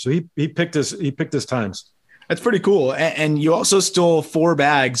next pitch. So he picked his times. That's pretty cool. And you also stole 4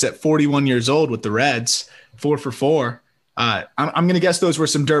 bags at 41 years old with the Reds, 4 for 4. I'm going to guess those were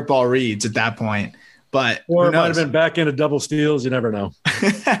some dirt ball reads at that point, but or it might have been back into double steals. You never know.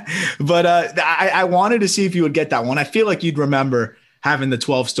 But I wanted to see if you would get that one. I feel like you'd remember having the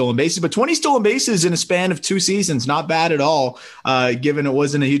 12 stolen bases, but 20 stolen bases in a span of 2 seasons, not bad at all, given it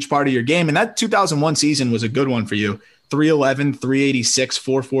wasn't a huge part of your game. And that 2001 season was a good one for you. 311, 386,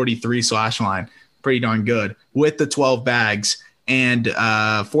 443 slash line. Pretty darn good with the 12 bags and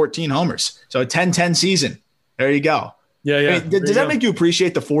 14 homers. So a 10-10 season. There you go. Yeah. I mean, does that make you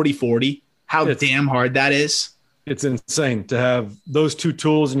appreciate the 40-40? How damn hard that is? It's insane to have those 2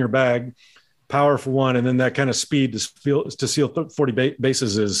 tools in your bag, power for one, and then that kind of speed to seal 40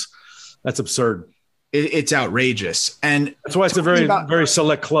 bases that's absurd. It's outrageous. And that's why it's a very, very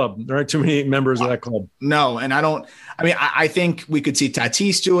select club. There aren't too many members of that club. No. And I think we could see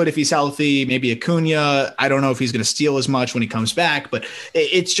Tatis do it if he's healthy, maybe Acuna. I don't know if he's going to steal as much when he comes back, but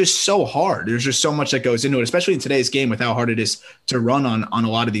it's just so hard. There's just so much that goes into it, especially in today's game with how hard it is to run on a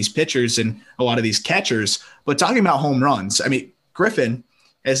lot of these pitchers and a lot of these catchers. But talking about home runs, Griffin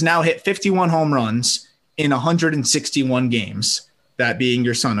has now hit 51 home runs in 161 games, that being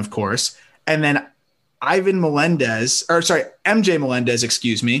your son, of course. And then MJ Melendez,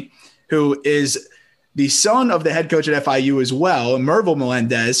 who is the son of the head coach at FIU as well, and Mervil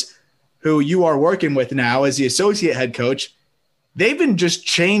Melendez, who you are working with now as the associate head coach. They've been just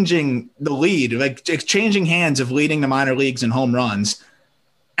changing the lead, like exchanging hands of leading the minor leagues in home runs.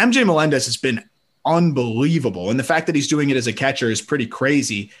 MJ Melendez has been unbelievable. And the fact that he's doing it as a catcher is pretty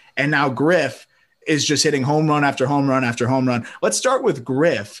crazy. And now Griff is just hitting home run after home run after home run. Let's start with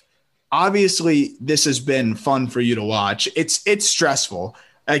Griff. Obviously, this has been fun for you to watch. It's stressful.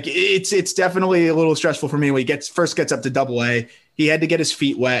 Like it's definitely a little stressful for me when he first gets up to Double-A. He had to get his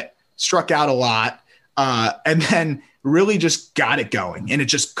feet wet, struck out a lot, and then really just got it going, and it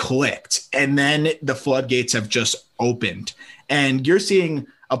just clicked. And then the floodgates have just opened. And you're seeing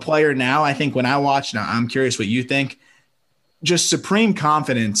a player now, I think when I watch, now I'm curious what you think, just supreme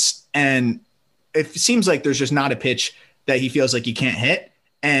confidence. And it seems like there's just not a pitch that he feels like he can't hit.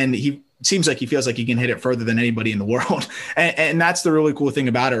 And he seems like he feels like he can hit it further than anybody in the world. And that's the really cool thing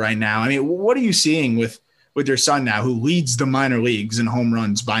about it right now. What are you seeing with your son now, who leads the minor leagues in home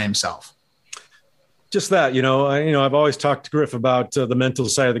runs by himself? Just that, I've always talked to Griff about the mental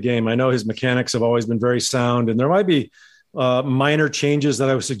side of the game. I know his mechanics have always been very sound, and there might be minor changes that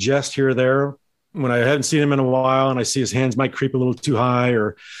I would suggest here or there when I hadn't seen him in a while, and I see his hands might creep a little too high,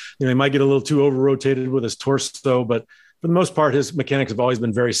 or he might get a little too over-rotated with his torso, but for the most part, his mechanics have always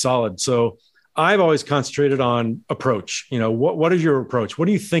been very solid. So I've always concentrated on approach. What is your approach? What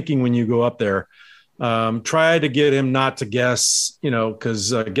are you thinking when you go up there? Try to get him not to guess,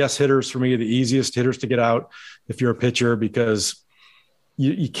 because guess hitters for me are the easiest hitters to get out if you're a pitcher, because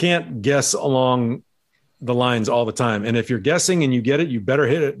you can't guess along the lines all the time. And if you're guessing and you get it, you better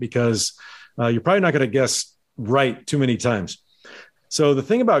hit it, because you're probably not going to guess right too many times. So the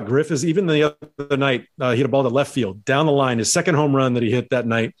thing about Griff is, even the other night, he hit a ball to left field down the line, his second home run that he hit that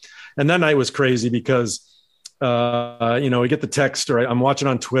night. And that night was crazy because, we get the text, or I'm watching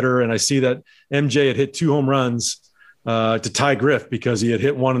on Twitter and I see that MJ had hit 2 home runs to tie Griff because he had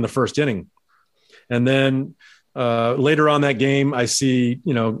hit 1 in the first inning. And then later on that game, I see,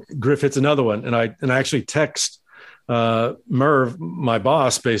 Griff hits another one. And I actually text Merv, my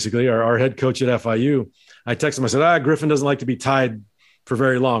boss, basically, our head coach at FIU. I texted him, I said, Griffin doesn't like to be tied for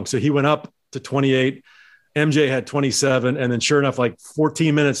very long. So he went up to 28. MJ had 27. And then sure enough, like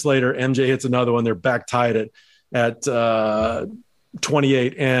 14 minutes later, MJ hits another one. They're back tied at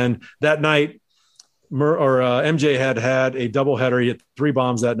 28. And that night, MJ had a doubleheader. He hit 3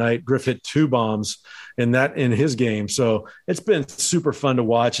 bombs that night. Griff hit 2 bombs in his game. So it's been super fun to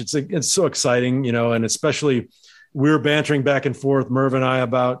watch. It's so exciting, and especially we were bantering back and forth, Merv and I,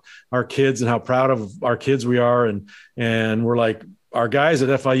 about our kids and how proud of our kids we are. And we're like, our guys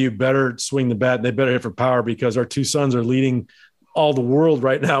at FIU better swing the bat. They better hit for power because our 2 sons are leading all the world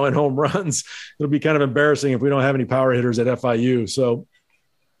right now in home runs. It'll be kind of embarrassing if we don't have any power hitters at FIU. So,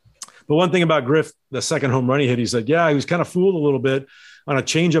 but one thing about Griff, the second home run he hit, he said, yeah, he was kind of fooled a little bit on a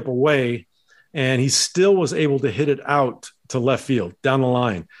changeup away, and he still was able to hit it out to left field down the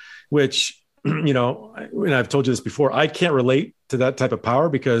line, which, and I've told you this before, I can't relate to that type of power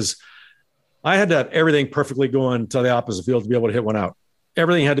because I had to have everything perfectly going to the opposite field to be able to hit one out.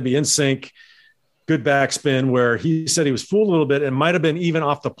 Everything had to be in sync, good backspin, where he said he was fooled a little bit and might have been even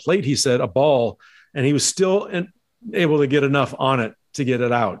off the plate, he said, a ball, and he was still able to get enough on it to get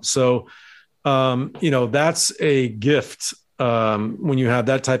it out. So, that's a gift. When you have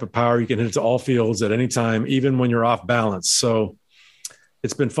that type of power, you can hit it to all fields at any time, even when you're off balance. So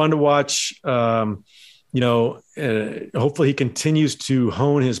it's been fun to watch. Hopefully he continues to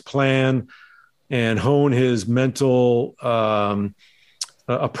hone his plan and hone his mental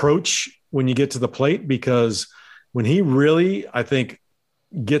approach when you get to the plate, because when he really, I think,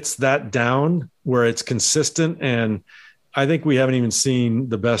 gets that down where it's consistent, and I think we haven't even seen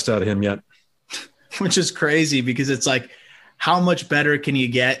the best out of him yet. Which is crazy because it's like, how much better can you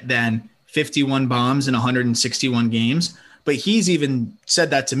get than 51 bombs in 161 games? But he's even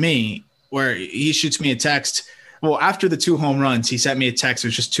said that to me, where he shoots me a text. Well, after the 2 home runs, he sent me a text. It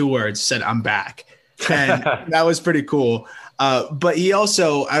was just 2 words, said, "I'm back." And that was pretty cool. But he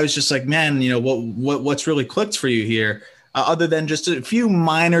also, I was just like, man, what's really clicked for you here? Other than just a few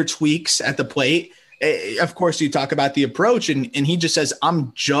minor tweaks at the plate. Of course, you talk about the approach, and he just says,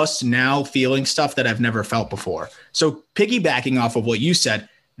 I'm just now feeling stuff that I've never felt before. So piggybacking off of what you said,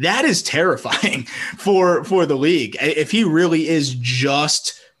 that is terrifying for the league. If he really is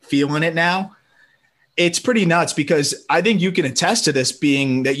just feeling it now, it's pretty nuts, because I think you can attest to this,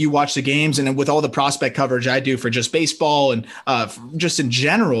 being that you watch the games, and with all the prospect coverage I do for just baseball and just in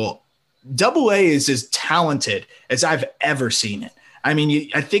general, AA is as talented as I've ever seen it. I mean,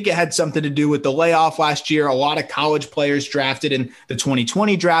 I think it had something to do with the layoff last year. A lot of college players drafted in the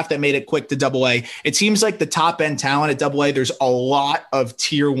 2020 draft that made it quick to AA. It seems like the top end talent at AA, there's a lot of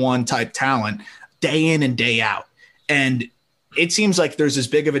tier 1 type talent day in and day out. And it seems like there's as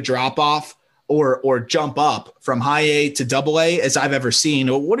big of a drop off or jump up from high A to AA as I've ever seen.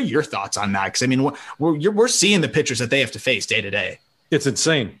 What are your thoughts on that? Because I mean, we're seeing the pitchers that they have to face day to day. It's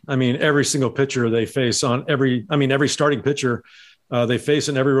insane. I mean, every single pitcher they face every starting pitcher they face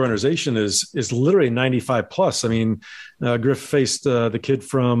in every organization is literally 95 plus. I mean, Griff faced the kid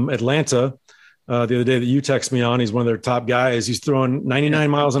from Atlanta the other day that you text me on. He's one of their top guys. He's throwing 99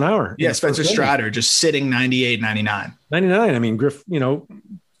 miles an hour. Yeah, Spencer Strider just sitting 98, 99. 99. I mean, Griff,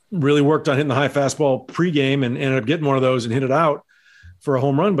 really worked on hitting the high fastball pregame and ended up getting one of those and hit it out for a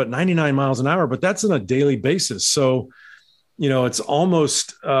home run, but 99 miles an hour. But that's on a daily basis. So, it's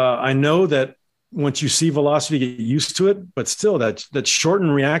almost I know that once you see velocity, you get used to it, but still that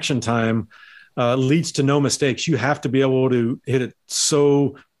shortened reaction time leads to no mistakes. You have to be able to hit it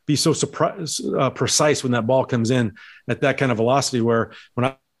be so precise when that ball comes in at that kind of velocity, where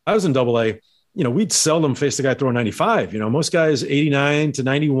when I was in AA, we'd seldom face the guy throwing 95. Most guys 89 to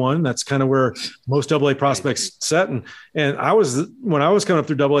 91. That's kind of where most AA prospects set. And when I was coming up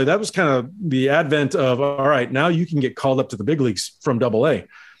through AA, that was kind of the advent of, all right, now you can get called up to the big leagues from AA.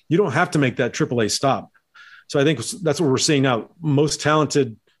 You don't have to make that AAA stop. So I think that's what we're seeing now. Most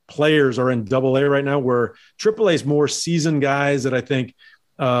talented players are in AA right now, where AAA is more seasoned guys that I think,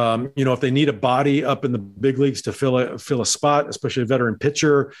 if they need a body up in the big leagues to fill a spot, especially a veteran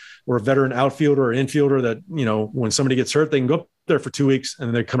pitcher or a veteran outfielder or infielder, that, when somebody gets hurt, they can go up there for 2 weeks and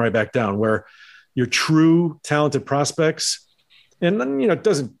then they come right back down. Where your true talented prospects, and then, it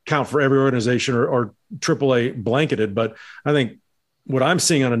doesn't count for every organization or AAA blanketed, but I think what I'm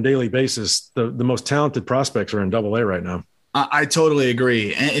seeing on a daily basis, the most talented prospects are in AA right now. I totally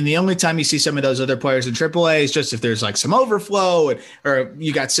agree. And the only time you see some of those other players in AAA is just if there's like some overflow, or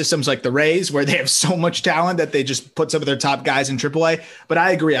you got systems like the Rays where they have so much talent that they just put some of their top guys in AAA. But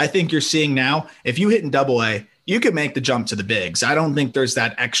I agree. I think you're seeing now, if you hit in AA, you could make the jump to the bigs. I don't think there's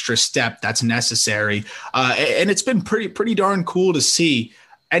that extra step that's necessary. And it's been pretty darn cool to see.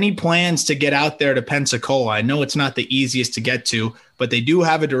 Any plans to get out there to Pensacola? I know it's not the easiest to get to, but they do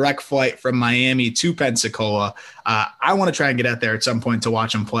have a direct flight from Miami to Pensacola. I want to try and get out there at some point to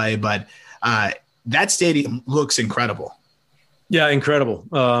watch them play, but that stadium looks incredible. Yeah, incredible.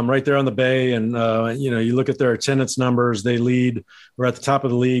 Right there on the Bay. And, you look at their attendance numbers. We're at the top of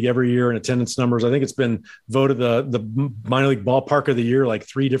the league every year in attendance numbers. I think it's been voted the minor league ballpark of the year like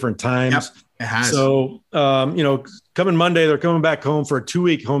 3 different times. Yep, it has. So, coming Monday, they're coming back home for a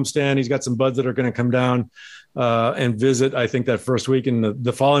 2-week homestand. He's got some buds that are going to come down and visit, I think, that first week. And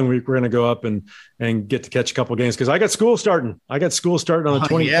the following week, we're going to go up and get to catch a couple games because I got school starting. on the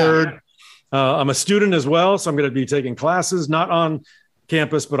 23rd. Yeah. I'm a student as well, so I'm going to be taking classes, not on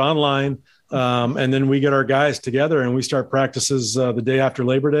campus, but online. And then we get our guys together and we start practices the day after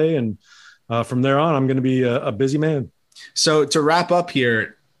Labor Day. And from there on, I'm going to be a busy man. So to wrap up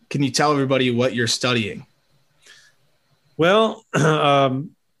here, can you tell everybody what you're studying? Well,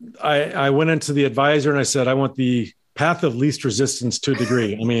 I went into the advisor and I said, I want the path of least resistance to a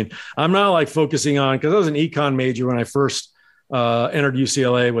degree. I mean, I'm not like focusing on, because I was an econ major when I first entered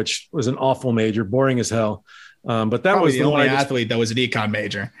UCLA, which was an awful major, boring as hell. But that was the only athlete that was an econ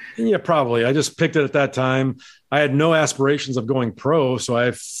major. Yeah, probably. I just picked it at that time. I had no aspirations of going pro. So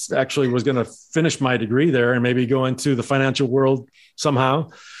I actually was going to finish my degree there and maybe go into the financial world somehow.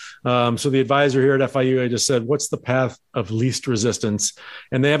 So the advisor here at FIU, I just said, what's the path of least resistance?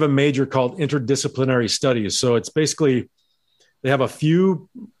 And they have a major called interdisciplinary studies. So it's basically, they have a few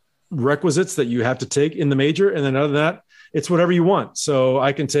requisites that you have to take in the major. And then other than that, it's whatever you want. So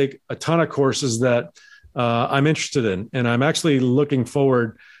I can take a ton of courses that I'm interested in. And I'm actually looking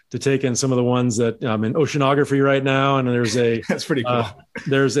forward to taking some of the ones that I'm in oceanography right now. And there's that's pretty cool.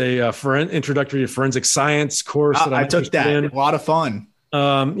 There's a introductory to forensic science course that I took that. A lot of fun.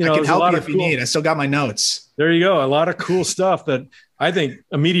 I can help you if you need. I still got my notes. There you go. A lot of cool stuff that I think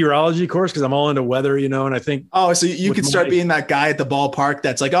a meteorology course, because I'm all into weather, and I think. Oh, so you could start being that guy at the ballpark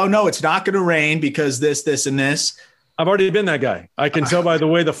that's like, oh no, it's not going to rain because this, and this. I've already been that guy. I can tell by the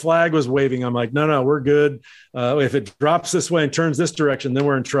way the flag was waving. I'm like, no, we're good. If it drops this way and turns this direction, then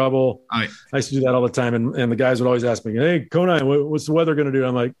we're in trouble. I used to do that all the time. And the guys would always ask me, hey, Conine, what's the weather going to do?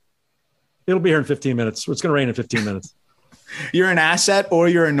 I'm like, it'll be here in 15 minutes. It's going to rain in 15 minutes. You're an asset or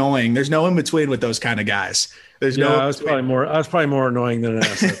you're annoying. There's no in between with those kind of guys. I was probably more annoying than an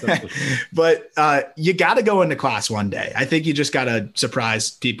asset. But you got to go into class one day. I think you just got to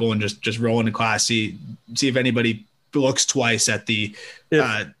surprise people and just roll into class. See if anybody looks twice at the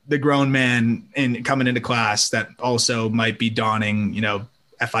grown man in coming into class that also might be donning,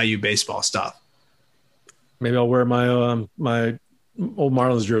 FIU baseball stuff. Maybe I'll wear my my old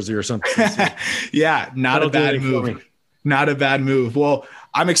Marlins jersey or something. Yeah, not a bad move. Not a bad move. Well,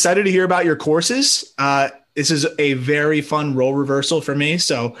 I'm excited to hear about your courses. This is a very fun role reversal for me.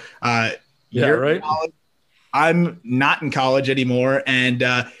 So you're right. I'm not in college anymore. And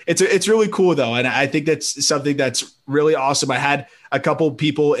it's really cool though. And I think that's something that's really awesome. I had a couple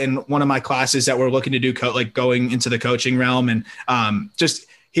people in one of my classes that were looking to do going into the coaching realm and just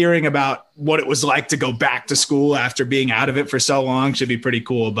hearing about what it was like to go back to school after being out of it for so long should be pretty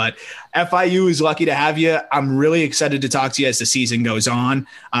cool. But FIU is lucky to have you. I'm really excited to talk to you as the season goes on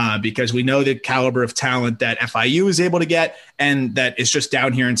because we know the caliber of talent that FIU is able to get and that is just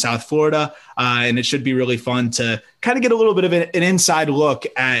down here in South Florida. And it should be really fun to kind of get a little bit of an inside look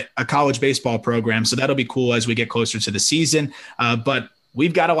at a college baseball program. So that'll be cool as we get closer to the season. But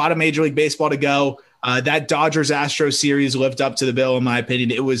we've got a lot of Major League Baseball to go. That Dodgers-Astros series lived up to the bill, in my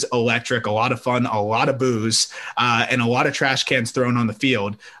opinion. It was electric, a lot of fun, a lot of booze, and a lot of trash cans thrown on the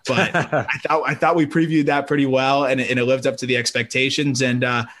field. But I thought we previewed that pretty well, and it lived up to the expectations. And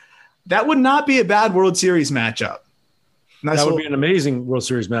that would not be a bad World Series matchup. That would be an amazing World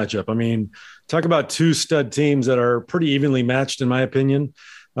Series matchup. I mean, talk about two stud teams that are pretty evenly matched, in my opinion.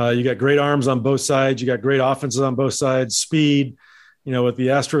 You got great arms on both sides. You got great offenses on both sides, speed. With the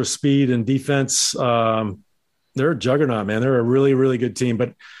Astros speed and defense, they're a juggernaut, man. They're a really, really good team.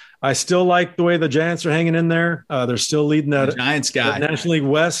 But I still like the way the Giants are hanging in there. They're still leading that Giants guy, National League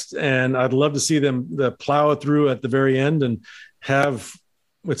West, and I'd love to see them plow through at the very end and have.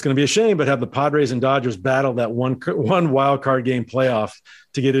 It's going to be a shame, but have the Padres and Dodgers battle that one wild card game playoff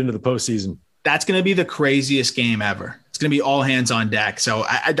to get into the postseason. That's going to be the craziest game ever. It's going to be all hands on deck. So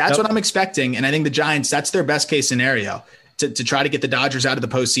that's what I'm expecting, and I think the Giants. That's their best case scenario. To try to get the Dodgers out of the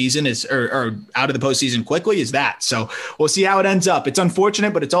postseason or out of the postseason quickly is that. So we'll see how it ends up. It's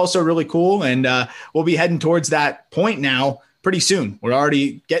unfortunate, but it's also really cool. And we'll be heading towards that point now pretty soon. We're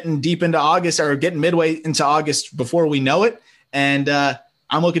already getting deep into August or getting midway into August before we know it. And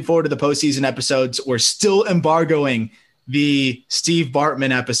I'm looking forward to the postseason episodes. We're still embargoing the Steve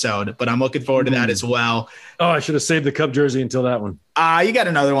Bartman episode, but I'm looking forward to that as well. Oh, I should have saved the Cub jersey until that one. You got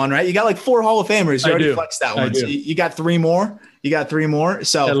another one, right? You got like 4 Hall of Famers. You already flexed that one. So you got 3 more.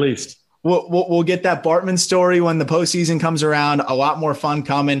 So at least We'll get that Bartman story when the postseason comes around. A lot more fun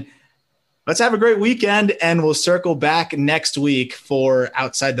coming. Let's have a great weekend, and we'll circle back next week for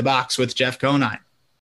Outside the Box with Jeff Conine.